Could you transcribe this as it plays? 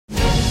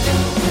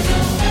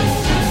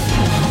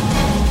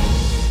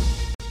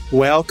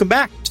Welcome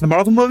back to the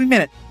Marvel Movie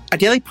Minute, a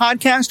daily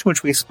podcast in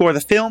which we explore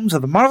the films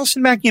of the Marvel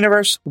Cinematic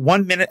Universe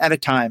 1 minute at a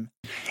time.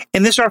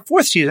 In this, our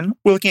fourth season,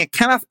 we're looking at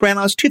Kenneth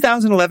Branagh's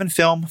 2011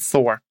 film,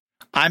 Thor.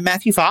 I'm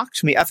Matthew Fox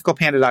from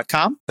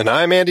theethicalpanda.com. And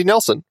I'm Andy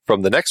Nelson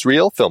from the Next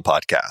Reel Film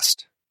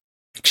Podcast.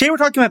 Today we're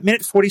talking about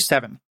minute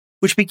 47,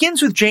 which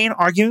begins with Jane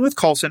arguing with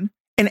Coulson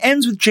and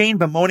ends with Jane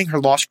bemoaning her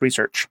lost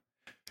research.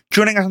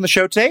 Joining us on the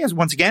show today, as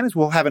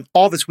we'll have an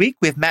All This Week,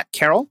 we have Matt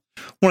Carroll,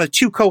 one of the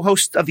two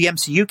co-hosts of the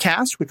MCU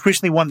cast, which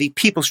recently won the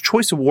People's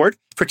Choice Award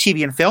for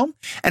TV and film,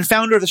 and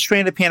founder of the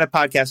Stranded Panda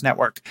Podcast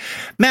Network.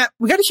 Matt,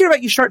 we got to hear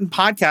about you starting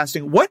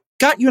podcasting. What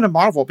got you into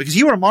Marvel? Because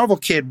you were a Marvel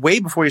kid way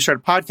before you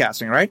started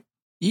podcasting, right?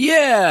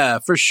 Yeah,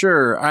 for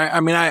sure.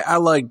 I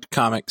liked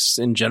comics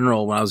in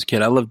general when I was a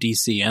kid. I loved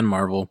DC and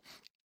Marvel.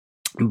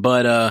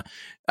 But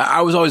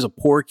I was always a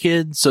poor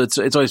kid, so it's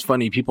always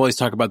funny. People always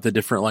talk about the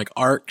different like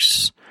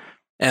arcs,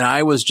 and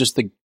I was just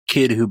the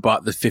kid who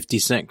bought the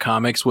 50-cent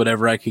comics,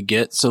 whatever I could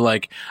get. So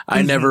like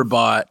I never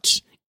bought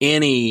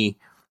any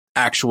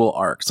actual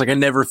arcs. Like I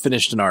never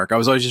finished an arc. I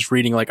was always just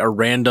reading like a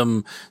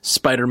random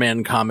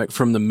Spider-Man comic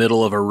from the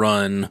middle of a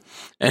run.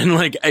 And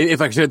like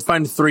if I could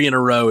find 3 in a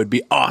row, it'd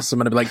be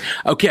awesome. And I'd be like,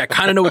 okay, I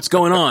kind of know what's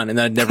going on. And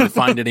then I'd never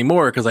find any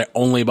more because I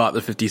only bought the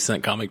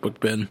 50-cent comic book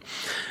bin.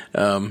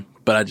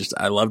 But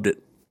I loved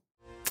it.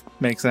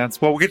 Makes sense.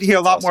 Well, we'll get to hear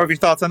a lot more of your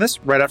thoughts on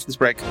this right after this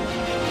break.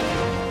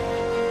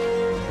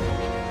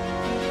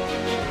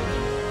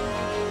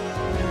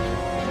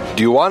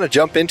 Do you want to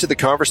jump into the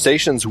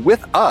conversations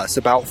with us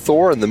about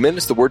Thor and the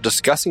minutes that we're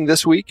discussing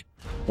this week?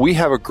 We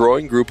have a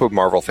growing group of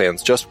Marvel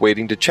fans just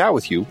waiting to chat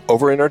with you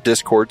over in our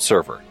Discord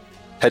server.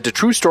 Head to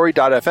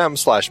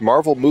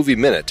truestory.fm/Marvel Movie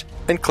Minute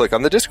and click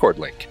on the Discord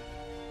link.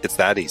 It's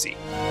that easy.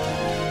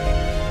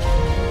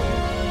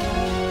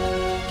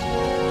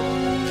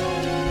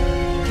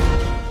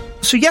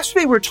 So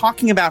yesterday we were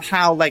talking about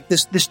how like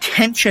this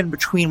tension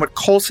between what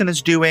Coulson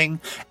is doing,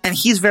 and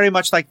he's very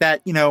much like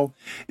that, you know,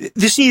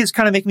 this scene is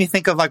kind of making me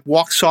think of like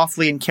Walk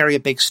Softly and Carry a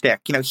Big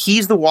Stick. You know,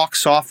 he's the walk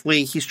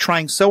softly. He's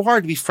trying so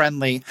hard to be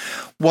friendly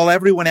while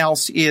everyone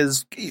else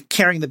is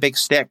carrying the big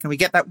stick. And we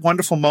get that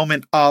wonderful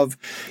moment of,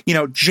 you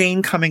know,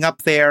 Jane coming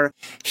up there.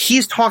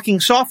 He's talking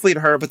softly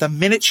to her, but the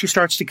minute she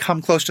starts to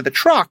come close to the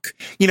truck,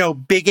 you know,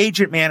 big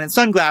agent man in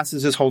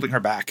sunglasses is holding her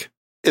back.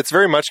 It's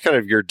very much kind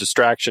of your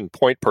distraction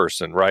point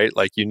person, right?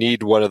 Like you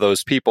need one of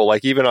those people,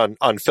 like even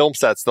on film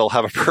sets, they'll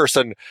have a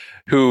person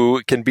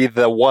who can be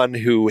the one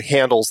who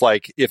handles,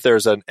 like if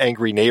there's an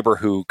angry neighbor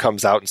who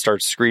comes out and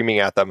starts screaming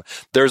at them,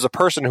 there's a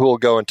person who will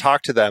go and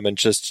talk to them and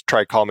just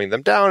try calming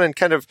them down and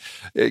kind of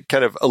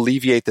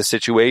alleviate the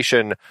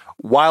situation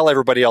while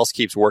everybody else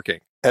keeps working.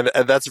 And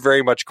that's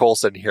very much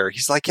Coulson here.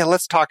 He's like, yeah,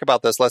 let's talk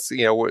about this. Let's,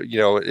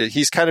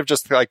 he's kind of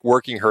just like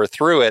working her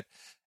through it.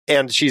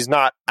 And she's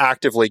not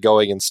actively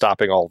going and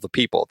stopping all the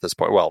people at this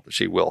point. Well,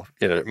 she will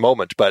in a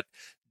moment, but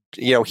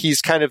you know,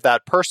 he's kind of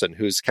that person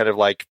who's kind of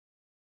like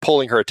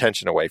pulling her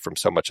attention away from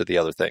so much of the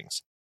other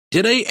things.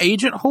 Did a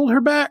agent hold her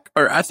back?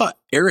 Or I thought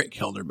Eric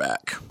held her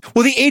back.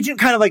 Well, the agent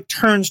kind of like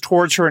turns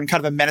towards her in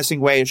kind of a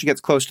menacing way as she gets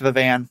close to the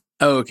van.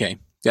 Oh, okay.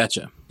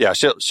 Gotcha. Yeah,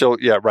 she'll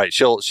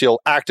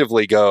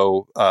actively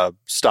go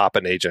stop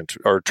an agent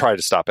or try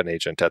to stop an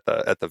agent at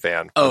the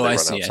van. Oh, I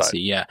see.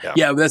 Yeah.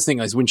 But that's the thing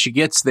is when she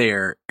gets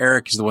there,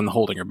 Eric is the one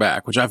holding her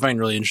back, which I find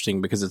really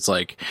interesting because it's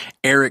like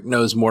Eric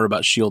knows more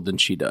about S.H.I.E.L.D. than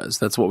she does.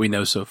 That's what we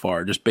know so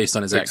far, just based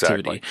on his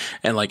activity.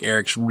 And like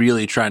Eric's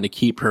really trying to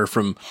keep her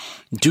from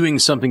doing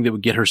something that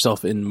would get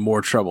herself in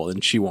more trouble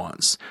than she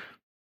wants.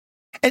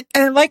 And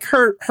I like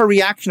her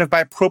reaction of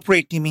by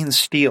appropriate, do you mean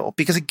steal?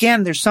 Because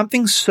again, there's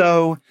something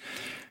so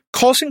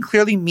Coulson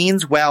clearly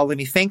means well, and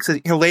he thinks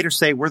that he'll later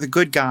say we're the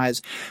good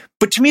guys.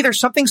 But to me, there's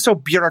something so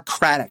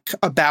bureaucratic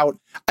about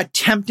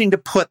attempting to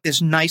put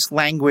this nice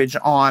language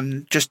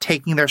on just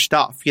taking their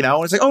stuff, you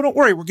know? It's like, oh, don't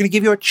worry, we're going to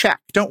give you a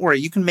check. Don't worry,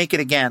 you can make it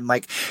again.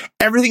 Like,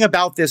 everything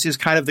about this is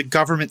kind of the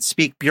government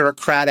speak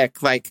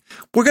bureaucratic. Like,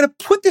 we're going to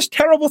put this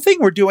terrible thing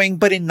we're doing,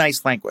 but in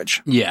nice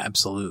language. Yeah,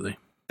 absolutely.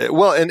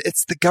 Well, and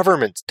it's the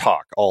government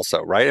talk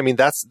also, right? I mean,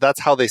 that's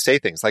how they say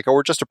things like, oh,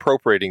 we're just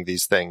appropriating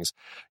these things,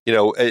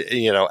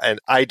 and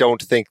I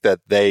don't think that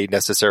they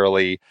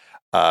necessarily,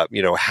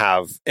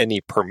 have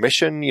any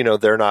permission. You know,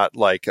 they're not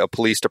like a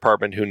police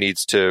department who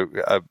needs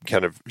to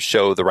kind of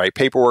show the right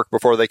paperwork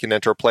before they can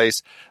enter a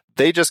place.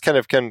 They just kind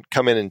of can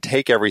come in and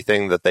take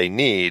everything that they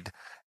need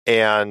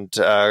and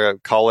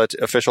call it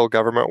official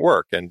government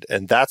work. And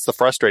that's the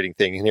frustrating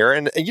thing here.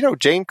 And,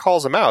 Jane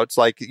calls him out. It's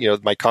like,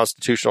 my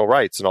constitutional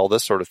rights and all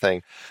this sort of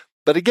thing.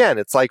 But again,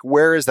 it's like,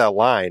 where is that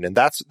line? And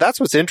that's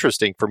what's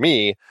interesting for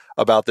me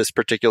about this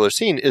particular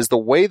scene is the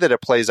way that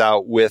it plays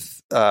out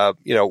with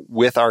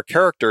our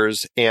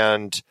characters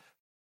and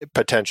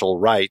potential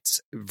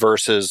rights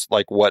versus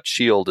like what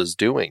S.H.I.E.L.D. is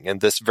doing.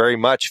 And this very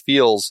much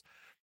feels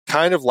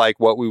kind of like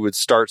what we would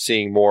start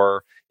seeing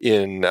more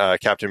in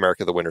Captain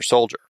America: The Winter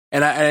Soldier.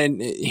 And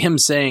him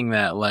saying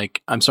that,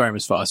 like, I'm sorry,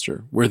 Miss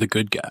Foster, we're the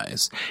good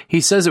guys. He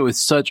says it with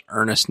such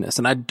earnestness.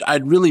 And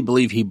I'd really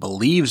believe he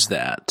believes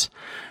that.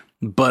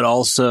 But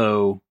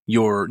also,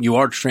 you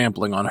are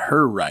trampling on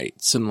her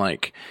rights and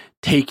like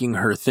taking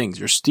her things.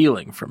 You're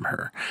stealing from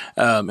her.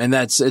 And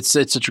it's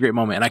such a great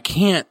moment.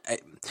 And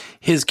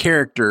his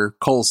character,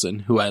 Coulson,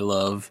 who I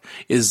love,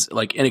 is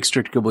like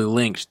inextricably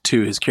linked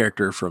to his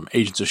character from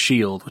Agents of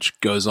S.H.I.E.L.D., which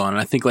goes on. And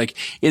I think like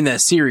in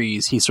that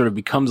series, he sort of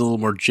becomes a little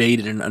more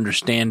jaded and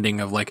understanding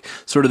of like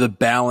sort of the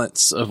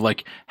balance of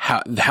like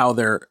how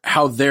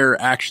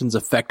their actions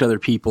affect other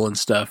people and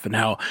stuff, and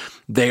how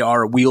they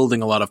are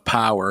wielding a lot of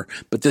power.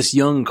 But this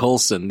young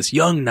Coulson, this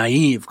young,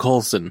 naive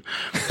Coulson,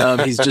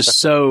 he's just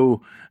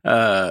so...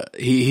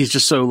 he's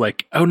just so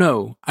like, oh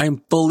no,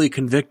 I'm fully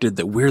convicted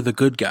that we're the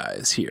good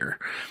guys here.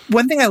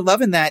 One thing I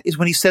love in that is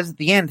when he says at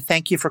the end,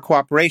 "Thank you for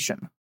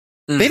cooperation."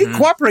 Mm-hmm. They didn't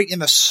cooperate in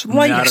the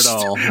slightest. Not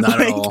at all.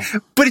 Not at all.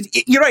 But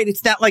you're right.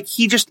 It's not like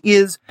he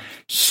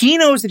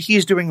knows that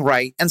he's doing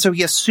right. And so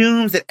he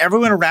assumes that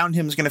everyone around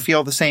him is going to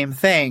feel the same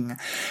thing.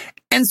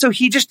 And so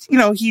he just,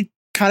 he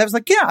kind of is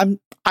like, yeah,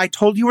 I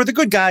told you we're the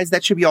good guys.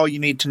 That should be all you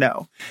need to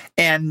know.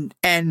 And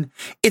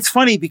it's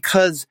funny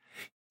because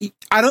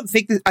I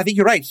think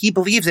you're right. He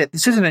believes it.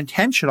 This isn't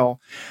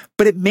intentional,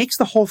 but it makes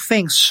the whole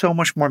thing so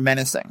much more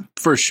menacing.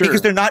 For sure.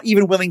 Because they're not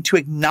even willing to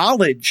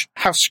acknowledge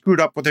how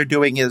screwed up what they're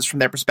doing is from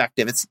their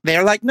perspective.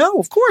 They're like, no,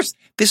 of course,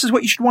 this is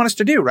what you should want us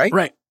to do, right?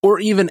 Right. Or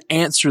even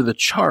answer the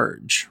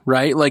charge,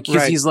 right? Like,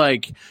 because he's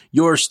like,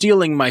 you're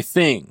stealing my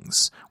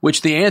things,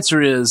 which the answer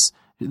is,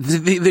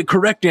 the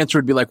correct answer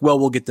would be like, well,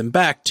 we'll get them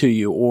back to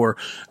you, or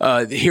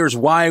here's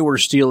why we're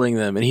stealing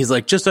them. And he's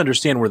like, just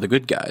understand we're the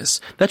good guys.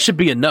 That should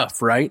be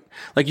enough, right?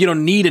 Like, you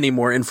don't need any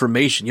more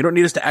information. You don't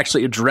need us to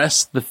actually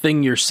address the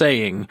thing you're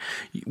saying.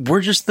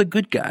 We're just the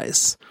good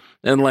guys.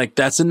 And like,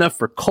 that's enough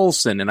for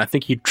Coulson. And I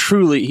think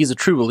he's a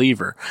true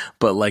believer,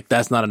 but like,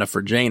 that's not enough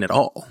for Jane at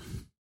all.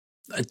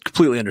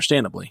 Completely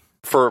understandably.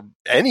 For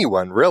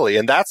anyone, really.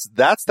 And that's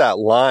that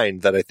line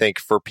that I think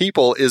for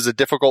people is a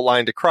difficult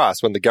line to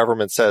cross when the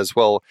government says,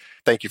 well,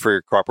 thank you for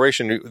your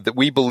cooperation.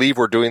 We believe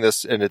we're doing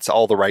this and it's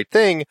all the right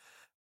thing.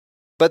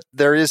 But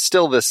there is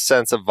still this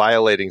sense of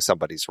violating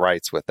somebody's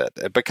rights with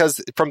it.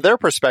 Because from their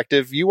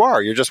perspective,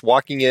 you're just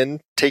walking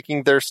in,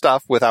 taking their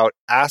stuff without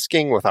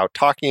asking, without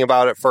talking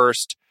about it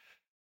first.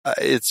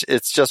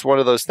 It's just one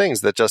of those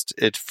things that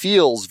it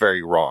feels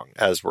very wrong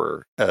as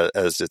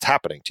it's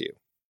happening to you.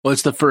 Well,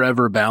 it's the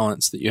forever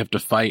balance that you have to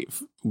fight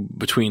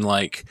between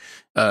like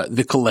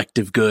the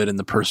collective good and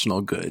the personal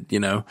good,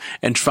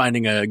 and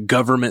finding a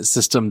government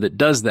system that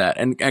does that.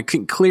 And I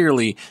think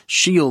clearly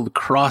S.H.I.E.L.D.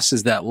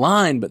 crosses that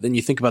line, but then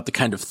you think about the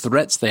kind of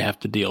threats they have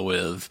to deal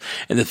with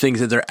and the things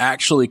that they're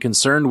actually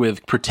concerned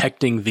with,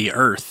 protecting the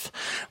Earth.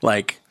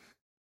 Like,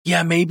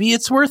 yeah, maybe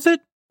it's worth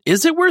it.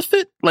 Is it worth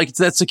it? Like, it's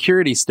that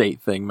security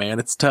state thing, man.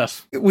 It's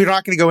tough. We're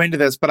not going to go into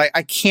this, but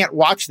I can't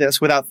watch this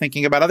without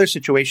thinking about other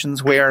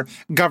situations where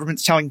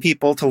government's telling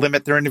people to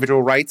limit their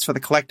individual rights for the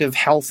collective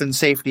health and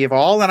safety of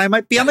all. And I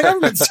might be on the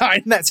government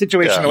side in that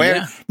situation.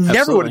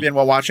 Never would have been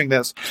while watching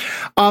this.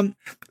 The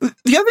other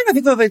thing I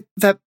think,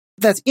 though,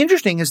 that's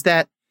interesting is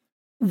that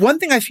one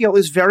thing I feel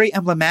is very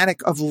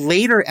emblematic of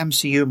later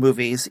MCU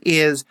movies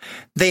is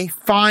they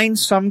find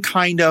some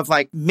kind of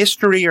like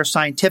mystery or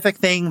scientific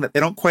thing that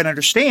they don't quite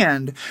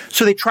understand,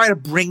 so they try to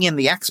bring in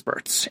the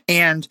experts.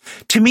 And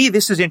to me,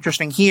 this is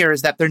interesting here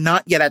is that they're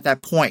not yet at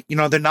that point.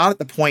 They're not at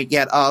the point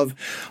yet of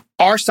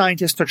our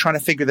scientists are trying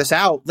to figure this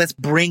out. Let's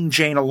bring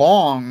Jane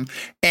along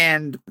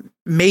and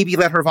maybe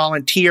let her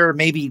volunteer,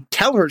 maybe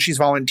tell her she's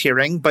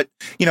volunteering, but,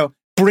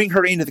 bring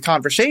her into the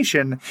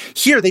conversation.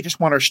 Here, they just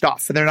want her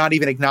stuff, and they're not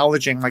even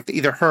acknowledging like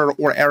either her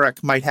or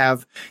Eric might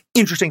have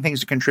interesting things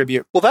to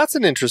contribute. Well, that's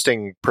an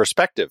interesting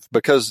perspective,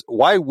 because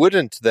why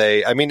wouldn't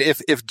they? I mean,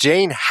 if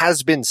Jane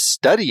has been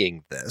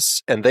studying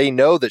this and they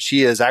know that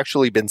she has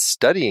actually been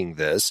studying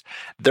this,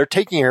 they're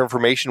taking her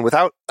information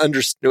without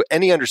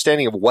any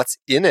understanding of what's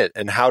in it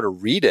and how to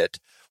read it.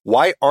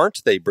 Why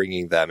aren't they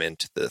bringing them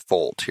into the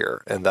fold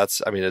here? And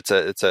it's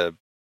a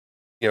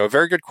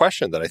very good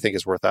question that I think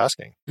is worth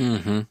asking.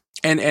 Mm-hmm.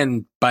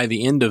 And by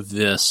the end of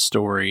this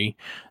story,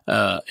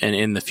 and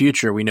in the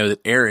future, we know that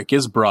Eric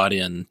is brought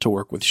in to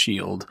work with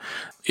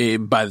S.H.I.E.L.D.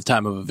 By the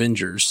time of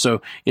Avengers.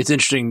 So it's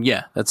interesting.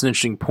 Yeah, that's an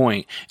interesting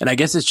point. And I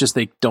guess it's just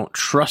they don't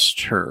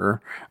trust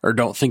her or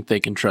don't think they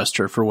can trust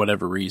her for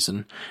whatever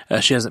reason.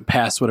 She hasn't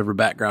passed whatever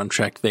background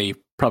check they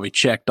probably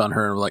checked on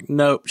her and were like,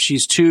 nope,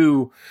 she's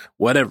too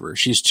whatever.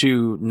 She's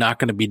too not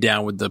going to be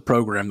down with the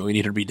program that we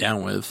need her to be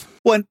down with.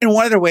 Well, and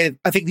one other way,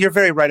 I think you're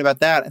very right about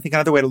that. I think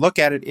another way to look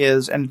at it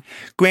is, and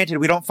granted,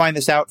 we don't find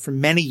this out for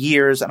many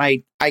years, and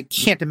I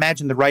can't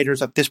imagine the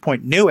writers at this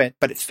point knew it,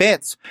 but it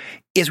fits,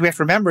 is we have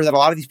to remember that a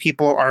lot of these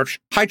people are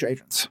Hydra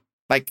agents.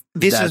 Like,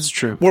 That's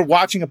true. We're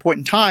watching a point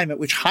in time at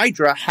which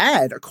Hydra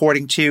had,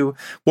 according to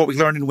what we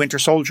learned in Winter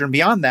Soldier and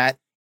beyond that,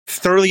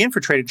 thoroughly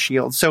infiltrated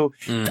S.H.I.E.L.D. So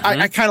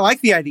I kind of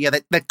like the idea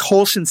that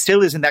Coulson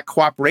still is in that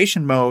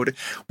cooperation mode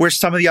where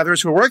some of the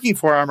others who are working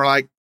for him are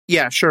like,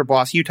 yeah, sure,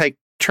 boss, you take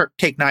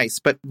nice,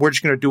 but we're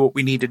just going to do what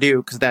we need to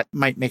do because that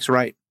makes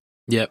right.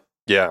 Yep.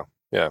 Yeah.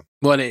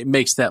 Well, and it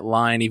makes that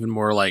line even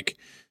more like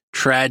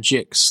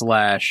tragic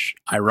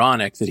 /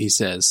 ironic that he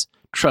says,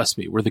 trust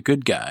me, we're the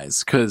good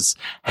guys, because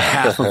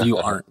half of you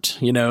aren't,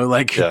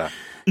 Yeah.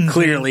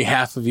 clearly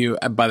half of you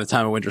by the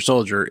time of Winter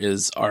Soldier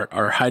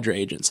are Hydra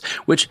agents,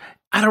 which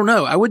I don't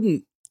know. I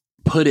wouldn't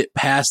put it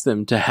past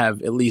them to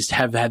have at least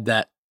have had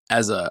that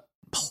as a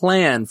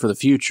plan for the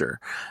future,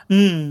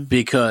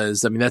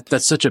 because I mean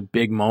that's such a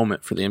big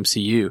moment for the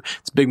MCU.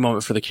 It's a big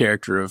moment for the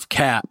character of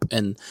Cap,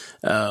 and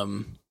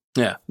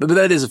but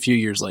that is a few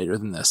years later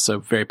than this, so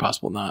very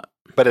possible not.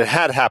 But it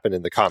had happened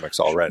in the comics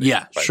already.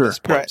 Yeah, sure. This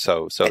point. Right.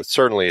 So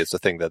certainly it's a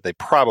thing that they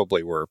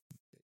probably were,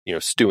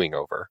 stewing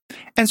over.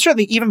 And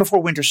certainly even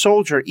before Winter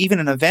Soldier, even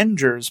in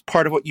Avengers,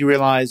 part of what you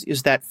realize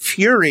is that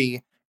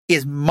Fury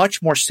is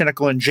much more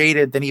cynical and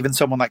jaded than even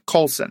someone like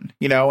Coulson,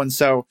 and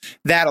so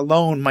that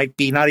alone might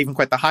be not even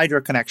quite the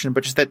Hydra connection,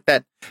 but just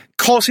that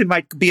Coulson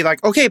might be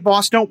like, okay,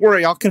 boss, don't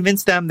worry, I'll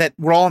convince them that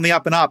we're all on the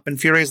up and up, and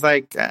Fury's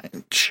like,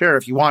 sure,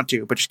 if you want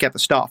to, but just get the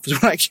stuff is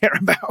what I care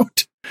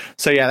about.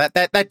 So yeah,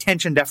 that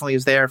tension definitely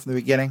is there from the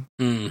beginning.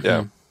 Mm-hmm.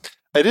 Yeah.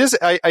 It is.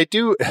 I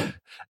do.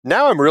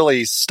 Now I'm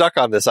really stuck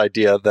on this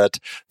idea that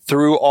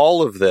through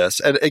all of this,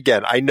 and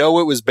again, I know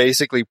it was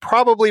basically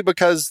probably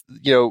because,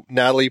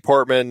 Natalie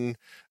Portman,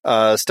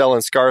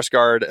 Stellan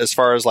Skarsgård, as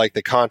far as like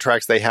the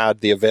contracts they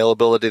had, the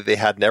availability they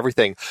had and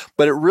everything.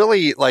 But it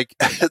really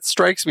it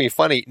strikes me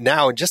funny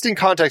now, and just in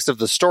context of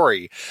the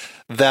story,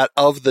 that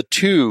of the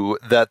two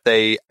that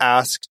they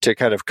asked to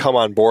kind of come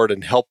on board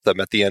and help them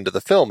at the end of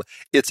the film,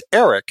 it's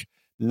Eric,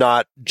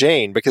 not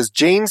Jane, because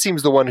Jane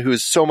seems the one who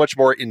is so much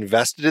more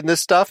invested in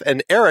this stuff.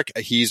 And Eric,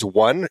 he's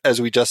one, as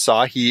we just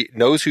saw, he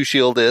knows who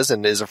S.H.I.E.L.D. is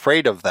and is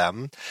afraid of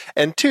them.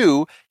 And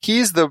two,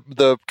 he's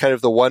the kind of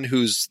the one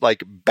who's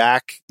like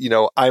back,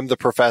 I'm the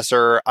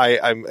professor.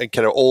 I'm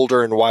kind of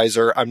older and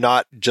wiser. I'm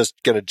not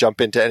just going to jump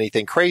into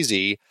anything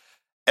crazy.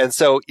 And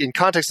so in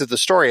context of the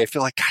story, I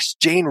feel like, gosh,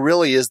 Jane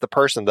really is the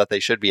person that they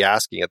should be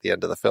asking at the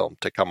end of the film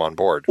to come on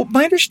board. Well,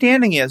 my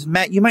understanding is,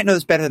 Matt, you might know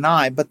this better than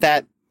I, but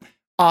that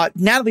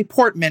Natalie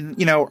Portman,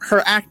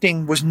 her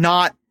acting was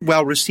not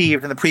well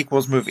received in the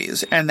prequels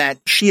movies, and that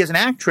she as an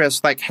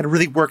actress, had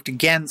really worked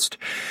against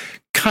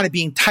kind of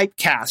being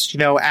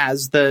typecast,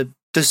 as the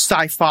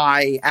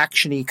sci-fi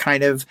action-y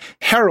kind of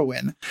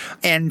heroine.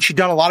 And she'd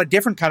done a lot of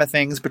different kind of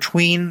things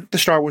between the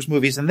Star Wars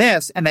movies and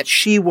this, and that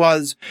she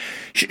liked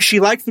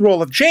the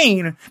role of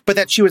Jane, but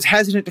that she was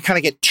hesitant to kind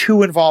of get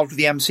too involved with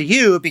the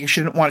MCU because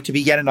she didn't want it to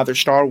be yet another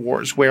Star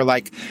Wars where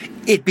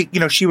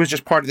she was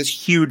just part of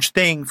this huge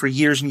thing for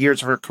years and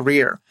years of her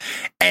career.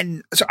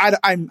 And so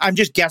I'm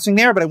just guessing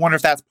there, but I wonder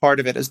if that's part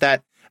of it, is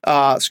that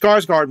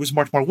Skarsgård was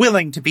much more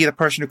willing to be the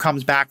person who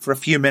comes back for a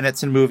few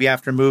minutes in movie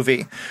after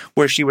movie,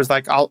 where she was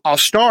like, I'll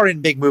star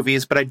in big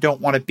movies, but I don't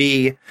want to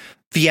be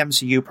the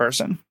MCU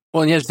person.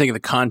 Well, and you have to think of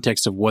the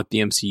context of what the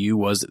MCU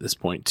was at this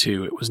point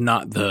too. It was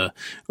not the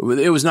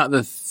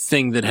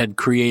thing that had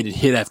created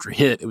hit after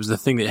hit. It was the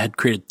thing that had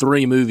created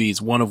 3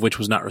 movies, one of which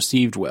was not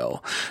received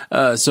well.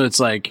 So it's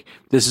like,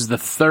 this is the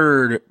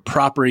third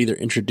property they're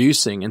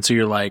introducing. And so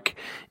you're like,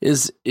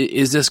 is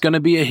this going to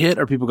be a hit?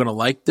 Are people going to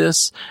like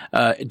this?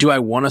 Do I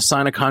want to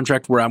sign a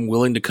contract where I'm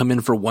willing to come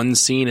in for one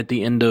scene at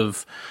the end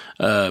of,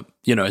 at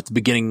the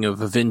beginning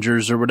of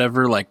Avengers or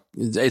whatever?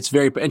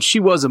 And she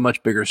was a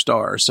much bigger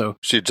star. So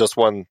she just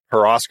won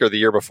her Oscar the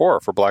year before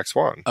for Black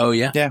Swan. Oh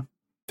yeah. Yeah,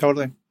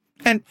 totally.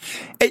 And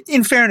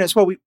in fairness,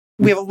 we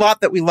have a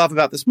lot that we love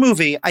about this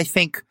movie. I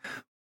think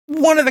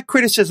one of the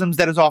criticisms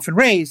that is often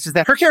raised is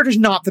that her character is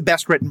not the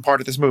best written part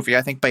of this movie,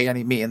 I think, by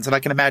any means. And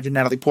I can imagine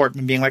Natalie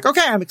Portman being like,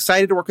 okay, I'm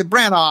excited to work with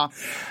Branagh.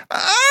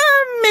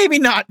 Maybe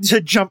not to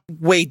jump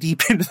way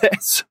deep into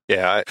this.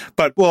 Yeah.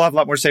 But we'll have a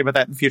lot more to say about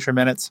that in future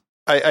minutes.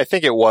 I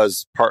think it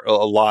was a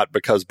lot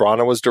because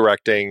Branagh was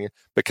directing,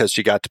 because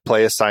she got to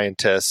play a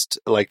scientist.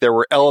 There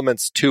were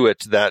elements to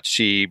it that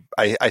she,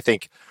 I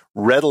think,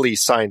 readily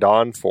signed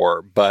on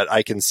for. But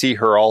I can see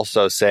her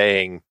also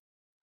saying,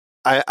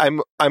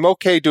 I'm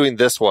okay doing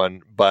this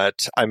one,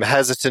 but I'm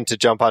hesitant to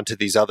jump onto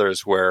these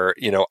others where,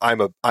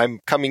 I'm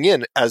coming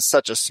in as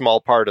such a small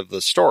part of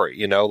the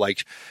story.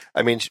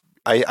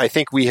 I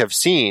think we have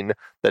seen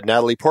that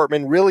Natalie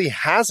Portman really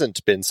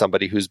hasn't been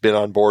somebody who's been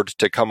on board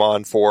to come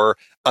on for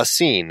a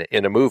scene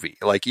in a movie.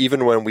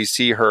 Even when we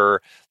see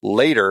her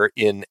later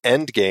in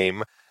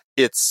Endgame,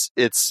 it's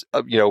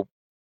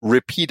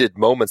repeated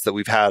moments that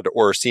we've had,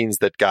 or scenes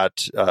that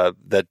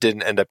that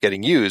didn't end up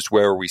getting used,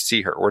 where we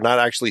see her. We're not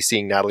actually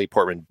seeing Natalie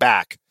Portman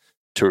back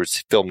to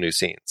film new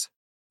scenes.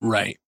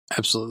 Right.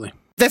 Absolutely.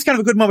 That's kind of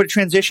a good moment to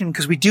transition,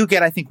 because we do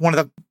get, I think, one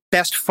of the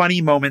best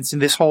funny moments in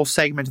this whole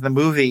segment of the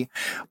movie.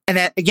 And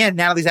that, again,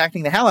 Natalie's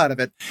acting the hell out of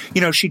it.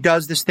 She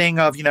does this thing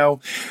of,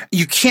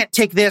 you can't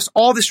take this,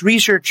 all this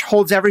research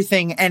holds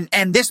everything,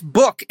 and this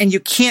book, and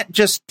you can't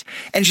just,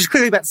 and she's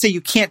clearly about to say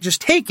you can't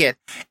just take it.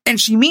 And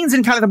she means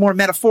in kind of the more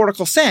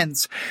metaphorical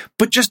sense,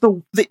 but just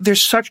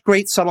there's such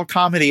great subtle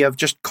comedy of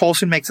just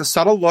Coulson makes a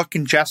subtle look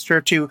and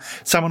gesture to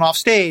someone off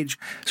stage,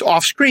 so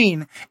off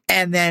screen,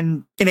 and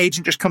then an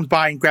agent just comes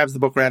by and grabs the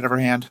book right out of her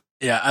hand.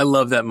 Yeah, I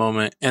love that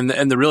moment. And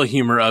the real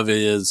humor of it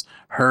is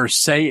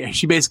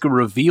she basically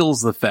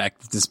reveals the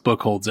fact that this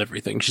book holds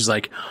everything. She's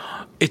like,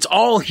 it's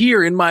all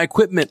here in my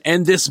equipment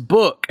and this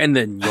book. And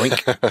then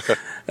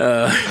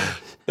yoink.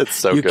 It's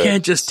so you good.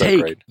 can't just so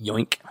take great.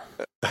 yoink.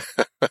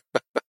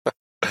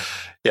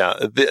 Yeah,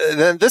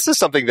 then this is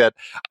something that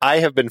I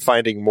have been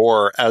finding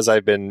more as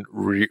I've been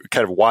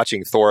kind of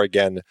watching Thor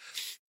again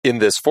in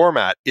this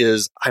format,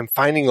 is I'm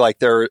finding like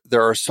there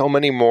are so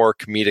many more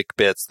comedic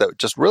bits that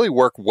just really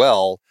work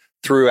well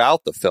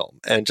throughout the film,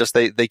 and just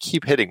they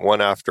keep hitting one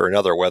after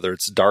another, whether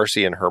it's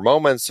Darcy and her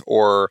moments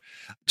or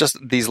just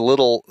these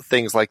little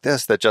things like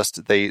this that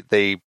just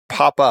they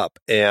pop up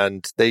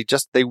and they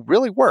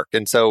really work.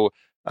 And so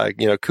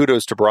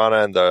kudos to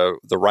Branagh and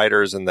the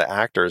writers and the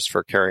actors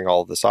for carrying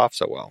all of this off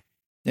so well.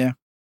 Yeah.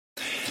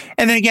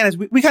 And then again, as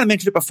we kind of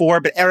mentioned it before,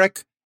 but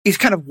Eric is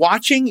kind of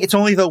watching. It's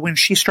only though when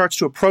she starts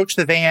to approach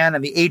the van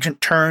and the agent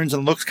turns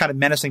and looks kind of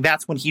menacing,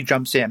 that's when he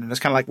jumps in and it's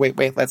kind of like,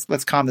 wait,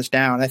 let's calm this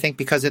down. I think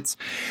because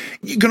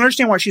you can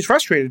understand why she's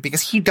frustrated,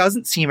 because he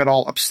doesn't seem at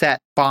all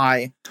upset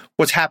by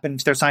what's happened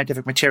to their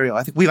scientific material.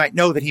 I think we might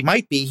know that he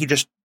might be. He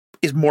just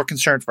is more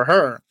concerned for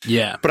her.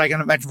 Yeah. But I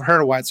can imagine for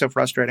her why it's so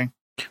frustrating.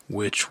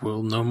 Which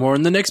we'll know more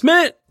in the next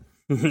minute.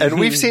 And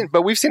we've seen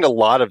a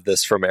lot of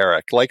this from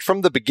Eric, like from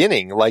the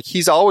beginning. Like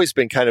he's always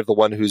been kind of the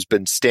one who's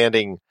been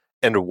standing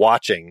and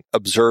watching,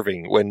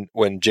 observing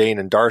when Jane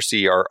and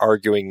Darcy are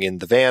arguing in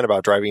the van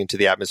about driving into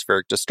the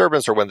atmospheric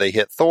disturbance, or when they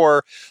hit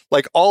Thor.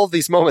 Like all of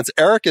these moments,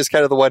 Eric is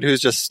kind of the one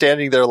who's just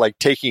standing there, like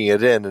taking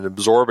it in and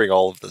absorbing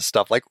all of this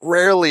stuff. Like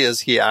rarely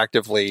is he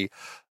actively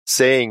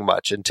saying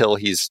much until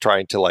he's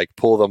trying to like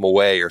pull them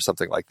away or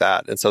something like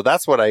that. And so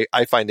that's what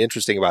I find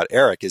interesting about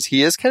Eric, is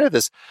he is kind of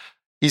this.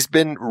 He's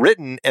been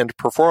written and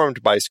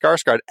performed by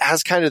Skarsgård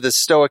as kind of this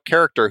stoic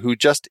character who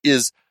just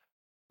is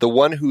the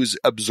one who's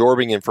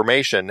absorbing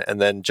information and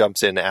then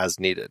jumps in as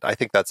needed. I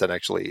think that's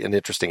actually an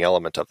interesting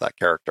element of that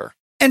character.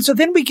 And so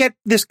then we get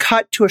this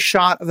cut to a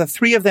shot of the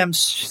three of them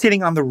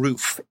sitting on the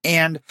roof.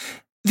 And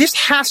this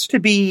has to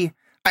be,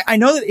 I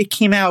know that it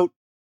came out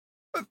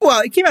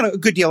a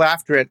good deal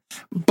after it,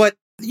 but,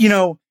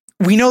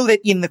 we know that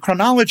in the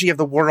chronology of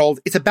the world,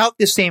 it's about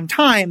the same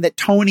time that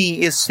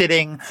Tony is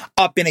sitting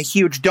up in a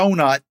huge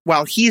donut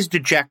while he's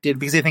dejected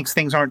because he thinks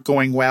things aren't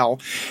going well.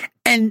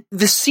 And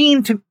the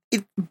scene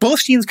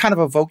both scenes kind of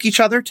evoke each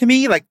other to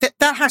me. Like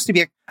that has to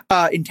be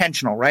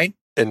intentional, right?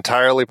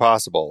 Entirely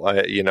possible.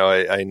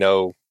 I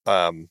know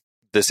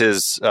this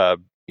is,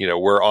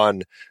 we're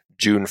on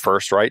June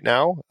 1st right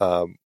now.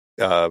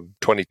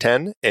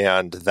 2010,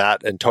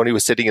 and Tony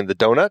was sitting in the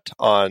donut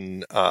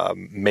on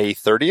May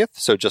 30th,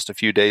 so just a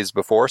few days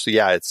before. So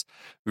yeah, it's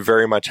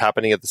very much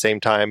happening at the same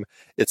time.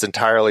 It's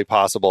entirely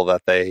possible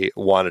that they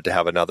wanted to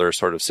have another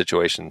sort of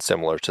situation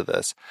similar to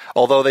this.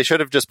 Although they should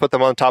have just put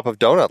them on top of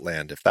Donut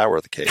Land if that were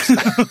the case.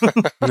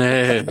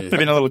 It'd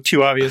been a little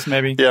too obvious,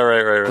 maybe. Yeah,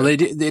 right. Well, they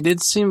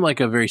did seem like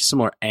a very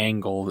similar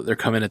angle that they're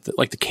coming at,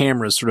 like the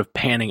camera's sort of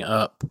panning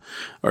up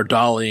or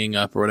dollying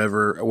up or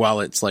whatever while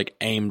it's like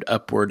aimed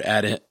upward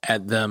at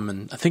them,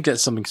 and I think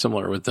that's something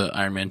similar with the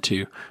Iron Man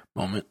 2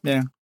 moment.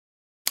 Yeah.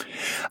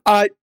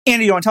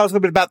 Andy, you want to tell us a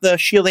little bit about the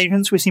SHIELD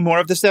agents? We see more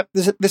of this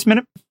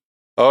minute.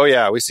 Oh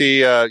yeah, we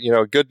see a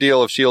good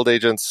deal of SHIELD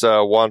agents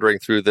wandering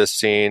through this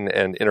scene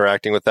and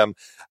interacting with them.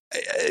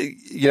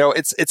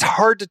 It's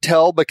hard to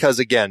tell because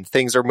again,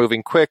 things are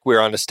moving quick.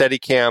 We're on a steady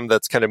cam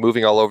that's kind of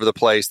moving all over the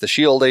place. The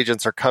SHIELD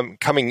agents are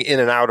coming in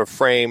and out of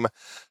frame.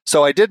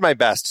 So I did my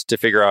best to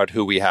figure out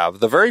who we have.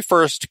 The very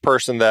first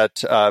person that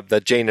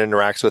Jane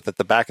interacts with at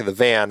the back of the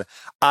van,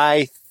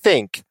 I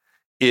think,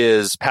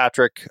 is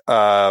Patrick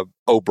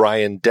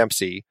O'Brien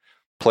Dempsey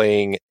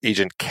playing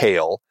Agent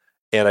Kale.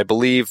 And I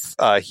believe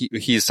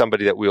he's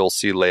somebody that we'll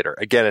see later.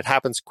 Again, it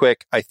happens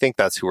quick. I think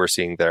that's who we're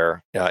seeing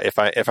there.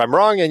 If I'm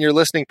wrong and you're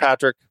listening,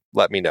 Patrick,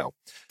 let me know.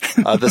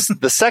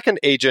 The second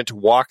agent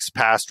walks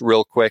past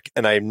real quick,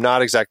 and I'm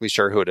not exactly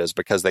sure who it is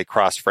because they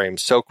cross frame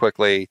so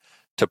quickly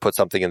to put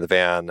something in the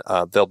van.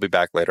 They'll be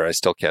back later. I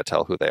still can't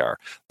tell who they are.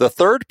 The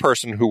third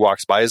person who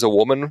walks by is a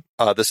woman.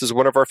 This is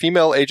one of our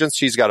female agents.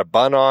 She's got a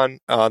bun on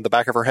the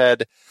back of her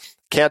head.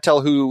 Can't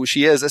tell who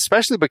she is,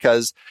 especially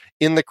because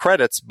in the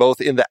credits, both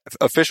in the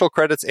official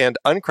credits and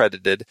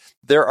uncredited,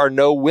 there are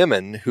no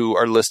women who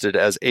are listed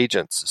as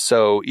agents.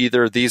 So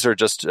either these are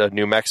just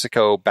New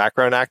Mexico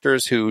background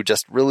actors who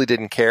just really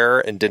didn't care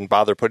and didn't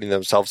bother putting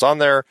themselves on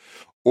there,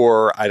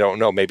 or I don't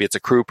know, maybe it's a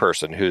crew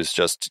person who's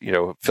just,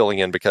 filling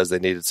in because they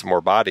needed some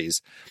more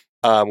bodies.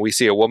 We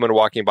see a woman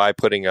walking by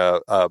putting a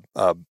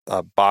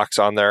box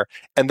on there.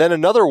 And then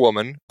another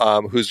woman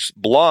who's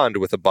blonde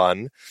with a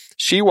bun,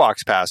 she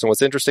walks past. And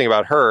what's interesting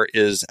about her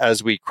is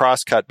as we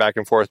cross-cut back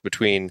and forth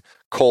between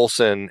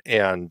Coulson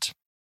and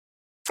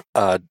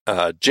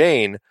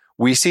Jane,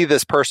 we see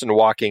this person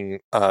walking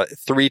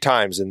 3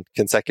 times in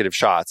consecutive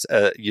shots,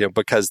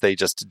 because they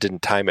just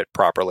didn't time it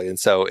properly. And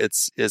so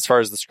it's, as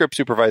far as the script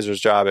supervisor's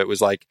job, it was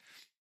like,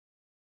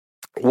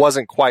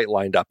 wasn't quite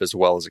lined up as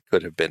well as it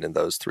could have been in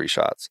those 3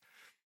 shots.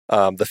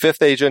 The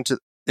fifth agent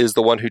is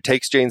the one who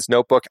takes Jane's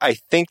notebook. I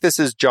think this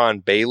is John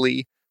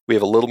Bailey We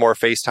have a little more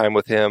FaceTime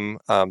with him.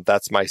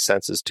 That's my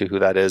sense as to who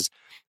that is.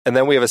 And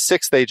then we have a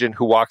sixth agent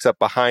who walks up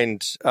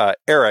behind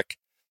Eric.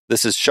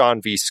 This is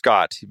Sean V.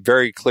 Scott.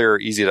 Very clear,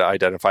 easy to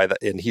identify that,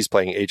 and he's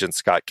playing Agent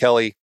Scott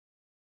Kelly.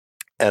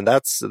 And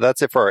that's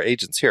it for our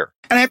agents here.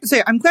 And I have to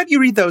say, I'm glad you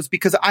read those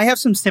because I have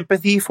some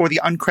sympathy for the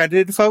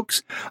uncredited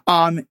folks.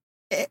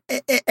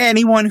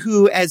 Anyone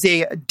who, as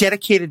a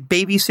dedicated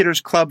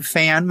Babysitters Club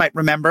fan, might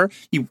remember,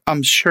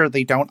 I'm sure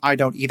they don't, I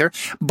don't either,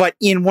 but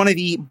in one of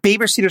the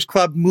Babysitters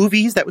Club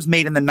movies that was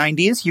made in the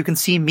 90s, you can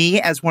see me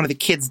as one of the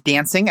kids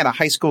dancing at a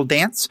high school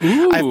dance.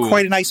 Ooh. I have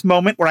quite a nice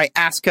moment where I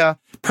ask a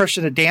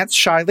person to dance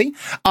shyly,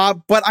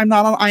 but I'm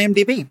not on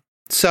IMDb.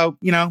 So,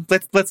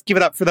 let's give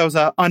it up for those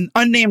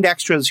unnamed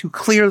extras who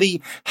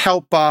clearly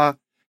help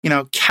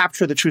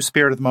capture the true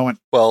spirit of the moment.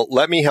 Well,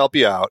 let me help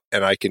you out,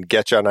 and I can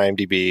get you on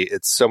IMDb.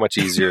 It's so much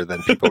easier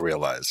than people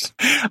realize.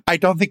 I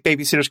don't think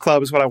Babysitters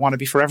Club is what I want to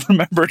be forever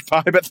remembered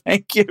by, but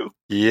thank you.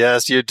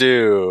 Yes, you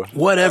do.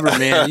 Whatever,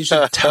 man. You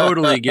should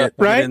totally get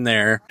in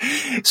there.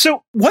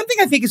 So one thing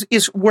I think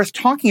is worth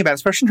talking about,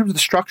 especially in terms of the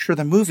structure of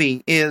the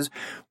movie, is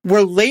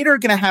we're later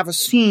going to have a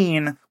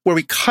scene where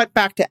we cut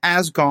back to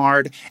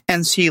Asgard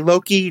and see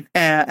Loki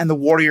and the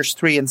Warriors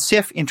 3 and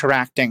Sif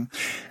interacting.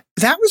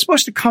 That was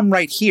supposed to come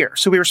right here.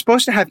 So we were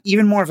supposed to have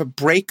even more of a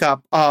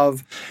breakup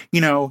of,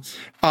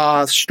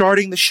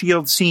 starting the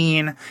S.H.I.E.L.D.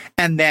 scene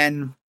and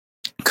then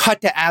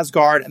cut to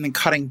Asgard and then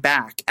cutting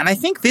back. And I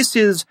think this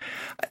is,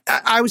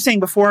 I was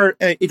saying before,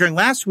 during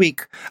last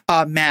week,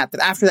 Matt,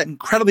 that after that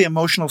incredibly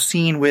emotional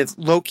scene with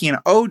Loki and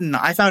Odin,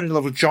 I found it a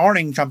little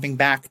jarring jumping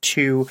back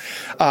to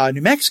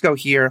New Mexico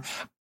here.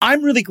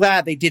 I'm really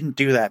glad they didn't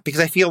do that because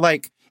I feel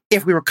like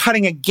if we were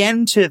cutting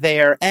again to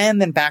there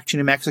and then back to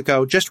New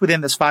Mexico just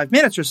within this 5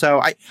 minutes or so,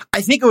 I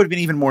think it would have been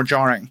even more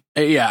jarring.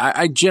 Yeah,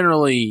 I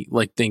generally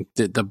think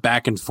that the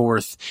back and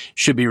forth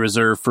should be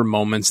reserved for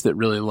moments that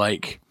really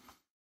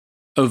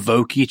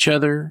evoke each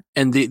other.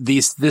 And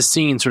this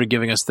scene sort of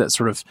giving us that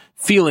sort of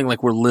feeling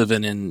like we're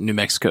living in New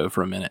Mexico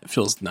for a minute. It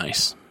feels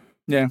nice.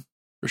 Yeah.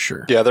 For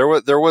sure. Yeah,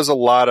 there was a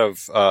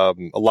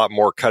lot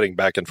more cutting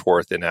back and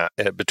forth in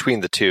between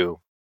the two.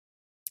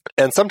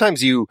 And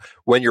sometimes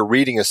when you're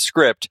reading a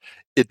script,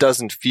 it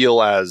doesn't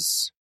feel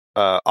as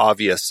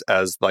obvious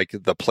as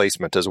the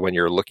placement as when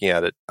you're looking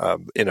at it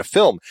in a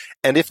film.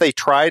 And if they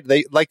tried,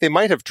 they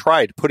might have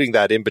tried putting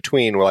that in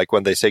between, like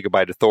when they say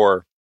goodbye to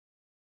Thor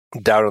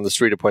down on the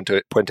street of Puente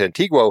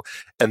Antiguo,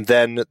 and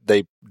then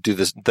they do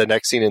the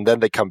next scene, and then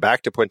they come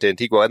back to Puente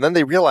Antiguo, and then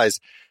they realize,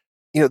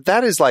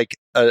 that is like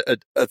a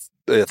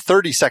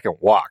 30-second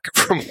walk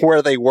from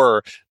where they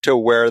were to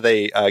where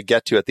they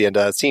get to at the end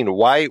of that scene.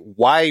 Why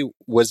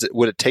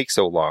would it take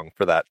so long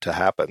for that to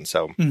happen?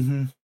 So,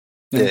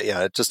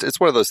 it's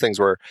one of those things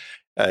where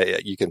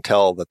you can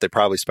tell that they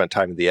probably spent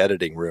time in the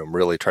editing room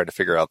really trying to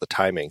figure out the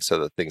timing so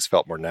that things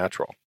felt more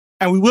natural.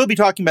 And we will be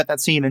talking about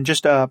that scene in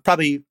just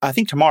probably, I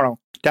think tomorrow,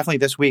 definitely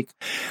this week.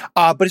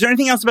 But is there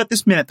anything else about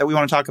this minute that we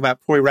want to talk about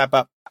before we wrap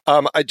up?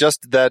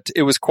 That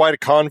it was quite a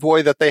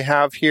convoy that they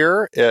have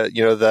here.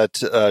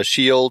 That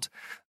S.H.I.E.L.D.,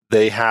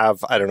 they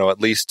have, I don't know,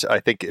 at least I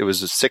think it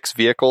was 6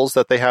 vehicles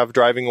that they have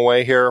driving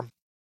away here.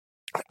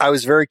 I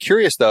was very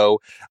curious, though.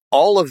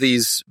 All of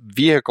these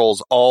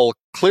vehicles all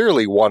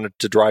clearly wanted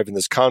to drive in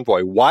this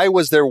convoy. Why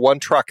was there one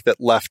truck that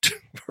left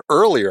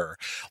earlier?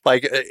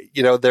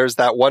 There's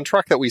that one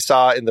truck that we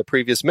saw in the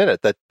previous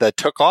minute that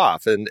took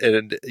off. And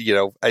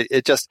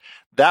it just,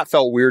 that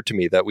felt weird to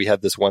me that we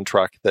had this one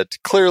truck that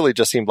clearly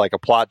just seemed like a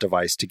plot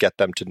device to get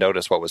them to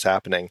notice what was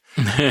happening.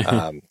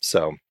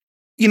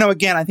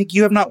 Again, I think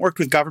you have not worked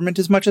with government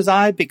as much as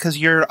I, because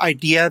your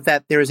idea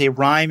that there is a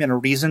rhyme and a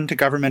reason to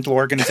governmental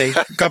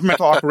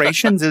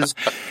operations is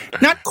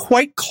not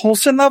quite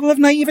Coulson level of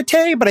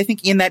naivete, but I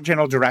think in that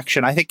general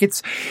direction. I think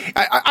it's,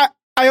 I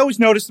always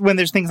notice when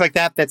there's things like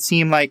that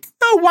seem like,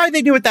 oh, why'd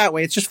they do it that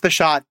way? It's just for the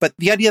shot. But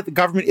the idea that the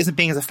government isn't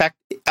being as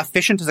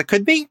efficient as it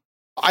could be,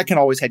 I can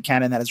always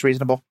headcanon that is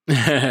reasonable.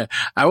 I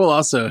will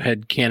also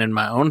headcanon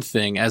my own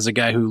thing as a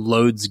guy who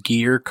loads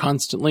gear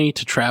constantly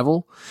to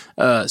travel.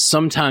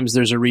 Sometimes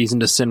there's a reason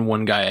to send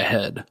one guy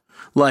ahead.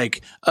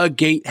 Like a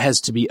gate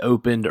has to be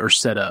opened or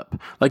set up.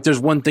 Like there's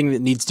one thing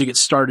that needs to get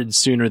started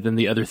sooner than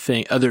the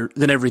other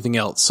than everything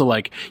else. So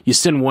like you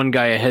send one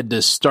guy ahead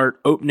to start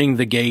opening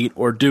the gate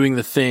or doing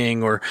the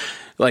thing or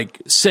like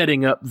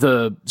setting up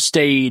the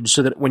stage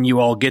so that when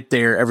you all get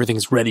there,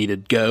 everything's ready to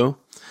go.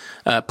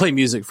 Play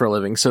music for a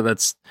living. So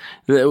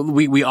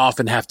we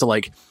often have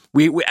to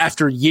we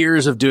after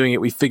years of doing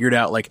it, we figured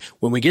out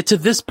when we get to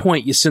this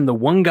point, you send the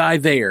one guy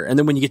there. And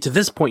then when you get to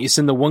this point, you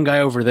send the one guy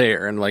over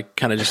there and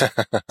kind of just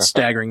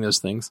staggering those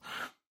things.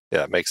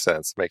 Yeah, makes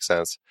sense.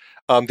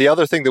 The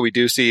other thing that we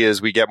do see is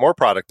we get more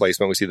product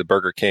placement. We see the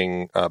Burger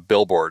King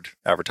billboard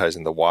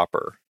advertising the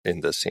Whopper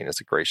in this scene.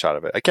 It's a great shot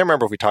of it. I can't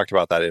remember if we talked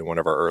about that in one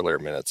of our earlier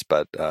minutes,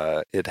 but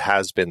it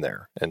has been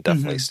there and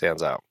definitely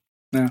stands out.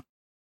 Yeah.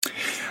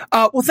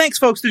 Well, thanks,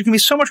 folks. There's going to be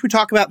so much we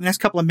talk about in the next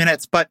couple of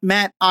minutes. But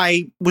Matt,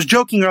 I was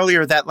joking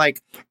earlier that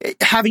like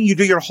having you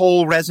do your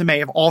whole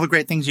resume of all the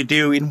great things you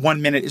do in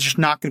 1 minute is just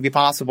not going to be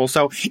possible.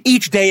 So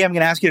each day I'm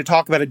going to ask you to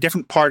talk about a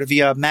different part of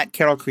the Matt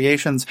Carroll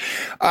Creations.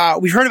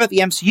 We've heard about the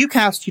MCU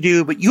cast you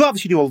do, but you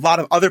obviously do a lot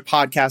of other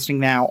podcasting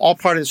now, all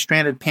part of the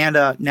Stranded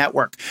Panda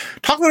network.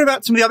 Talk a little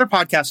about some of the other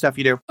podcast stuff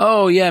you do.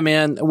 Oh, yeah,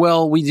 man.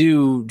 Well, we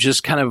do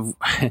just kind of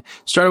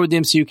started with the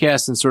MCU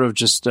cast and sort of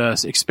just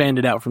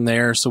expanded out from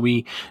there. So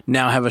we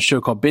now have a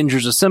show called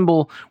Bingers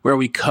Assemble, where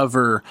we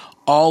cover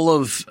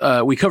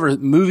we cover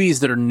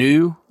movies that are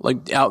new,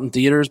 like out in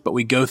theaters, but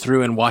we go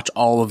through and watch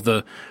all of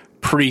the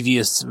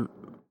previous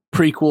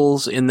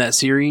prequels in that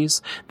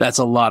series. That's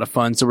a lot of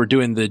fun. So we're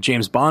doing the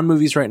James Bond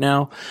movies right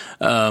now.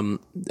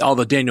 All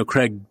the Daniel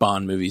Craig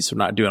Bond movies. We're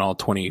not doing all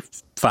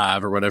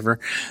 25 or whatever.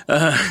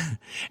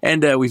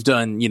 And we've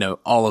done,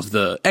 all of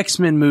the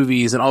X-Men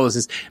movies and all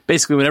this.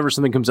 Basically, whenever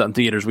something comes out in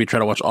theaters, we try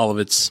to watch all of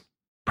its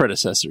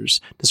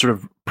predecessors to sort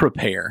of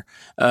prepare.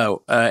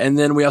 And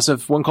then we also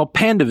have one called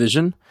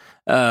PandaVision,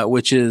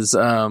 which is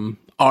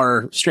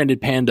our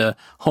Stranded Panda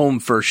home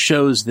for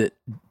shows that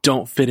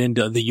don't fit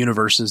into the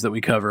universes that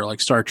we cover, like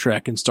Star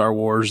Trek and Star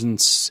Wars,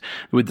 and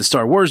with the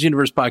Star Wars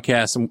Universe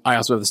podcast. And I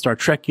also have the Star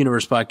Trek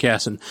Universe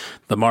podcast and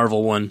the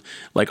Marvel one.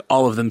 Like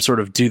all of them sort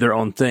of do their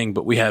own thing,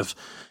 but we have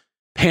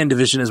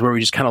PandaVision is where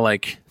we just kind of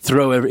like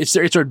throw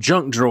it's our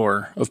junk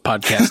drawer of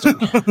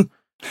podcasting.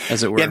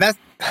 As it were. Yeah,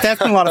 that's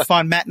been a lot of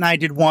fun. Matt and I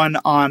did one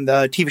on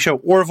the TV show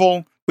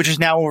Orville, which is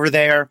now over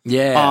there.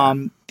 Yeah.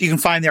 You can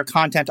find their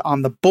content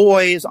on The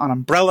Boys, on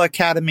Umbrella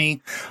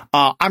Academy.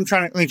 I'm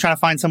trying to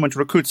find someone to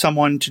recruit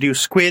someone to do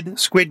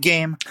Squid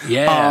Game.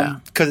 Yeah.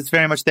 Because it's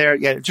very much there.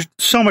 Yeah, just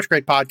so much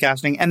great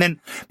podcasting. And then,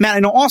 Matt, I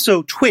know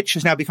also Twitch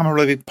has now become a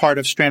really big part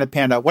of Stranded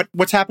Panda.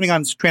 What's happening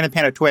on Stranded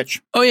Panda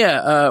Twitch? Oh,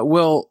 yeah.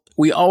 Well,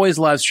 we always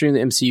live stream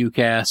the MCU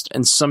cast,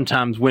 and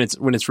sometimes when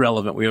it's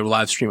relevant, we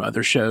live stream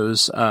other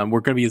shows. We're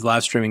going to be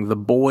live streaming The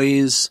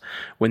Boys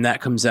when that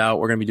comes out.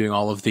 We're going to be doing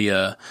all of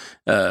the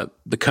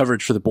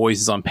coverage for The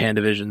Boys is on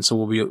PandaVision, so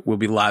we'll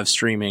be live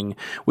streaming.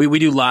 We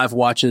do live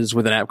watches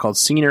with an app called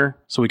Scener,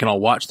 so we can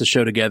all watch the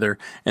show together,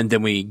 and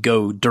then we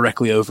go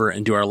directly over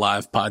and do our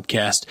live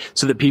podcast,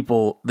 so that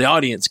the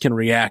audience, can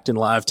react in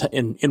live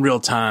in real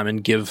time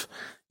and give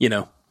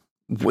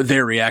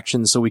their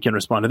reactions, so we can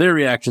respond to their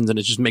reactions, and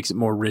it just makes it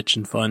more rich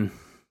and fun.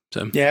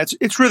 So yeah,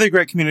 it's really a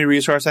great community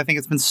resource. I think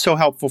it's been so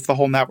helpful for the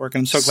whole network,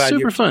 and I'm so glad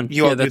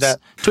you all do that.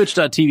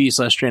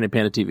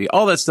 Twitch.tv/StrandedPandaTV.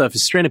 All that stuff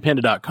is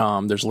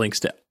strandedpanda.com. There's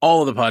links to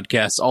all of the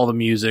podcasts, all the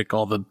music,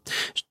 all the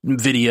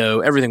video,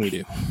 everything we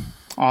do.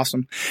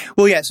 Awesome.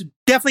 Well, yeah, so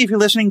definitely if you're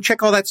listening,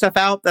 check all that stuff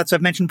out. That's,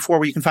 I've mentioned before,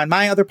 where you can find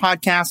my other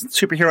podcasts,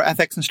 Superhero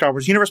Ethics and Star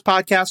Wars Universe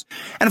podcast.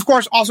 And of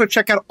course, also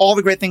check out all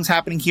the great things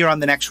happening here on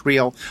The Next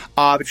Reel.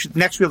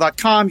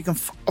 Nextreel.com. You can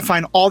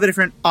find all the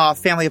different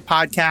family of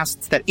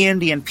podcasts that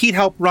Andy and Pete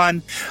help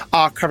run,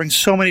 covering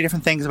so many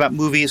different things about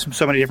movies from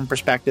so many different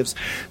perspectives.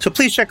 So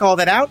please check all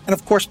that out. And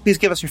of course, please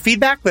give us your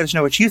feedback. Let us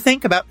know what you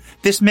think about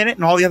this minute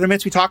and all the other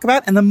minutes we talk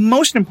about. And the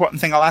most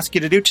important thing I'll ask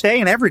you to do today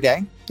and every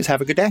day is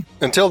have a good day.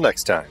 Until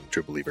next time,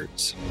 true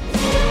believers.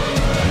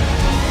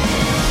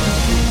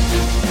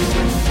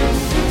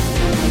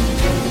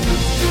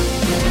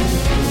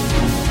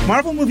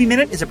 Marvel Movie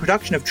Minute is a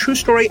production of True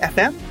Story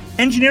FM,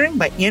 engineering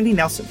by Andy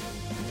Nelson.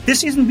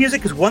 This season's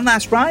music is One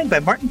Last Ride by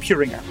Martin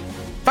Puringer.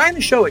 Find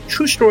the show at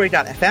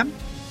truestory.fm, and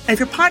if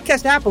your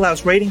podcast app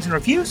allows ratings and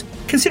reviews,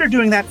 consider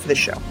doing that for this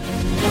show.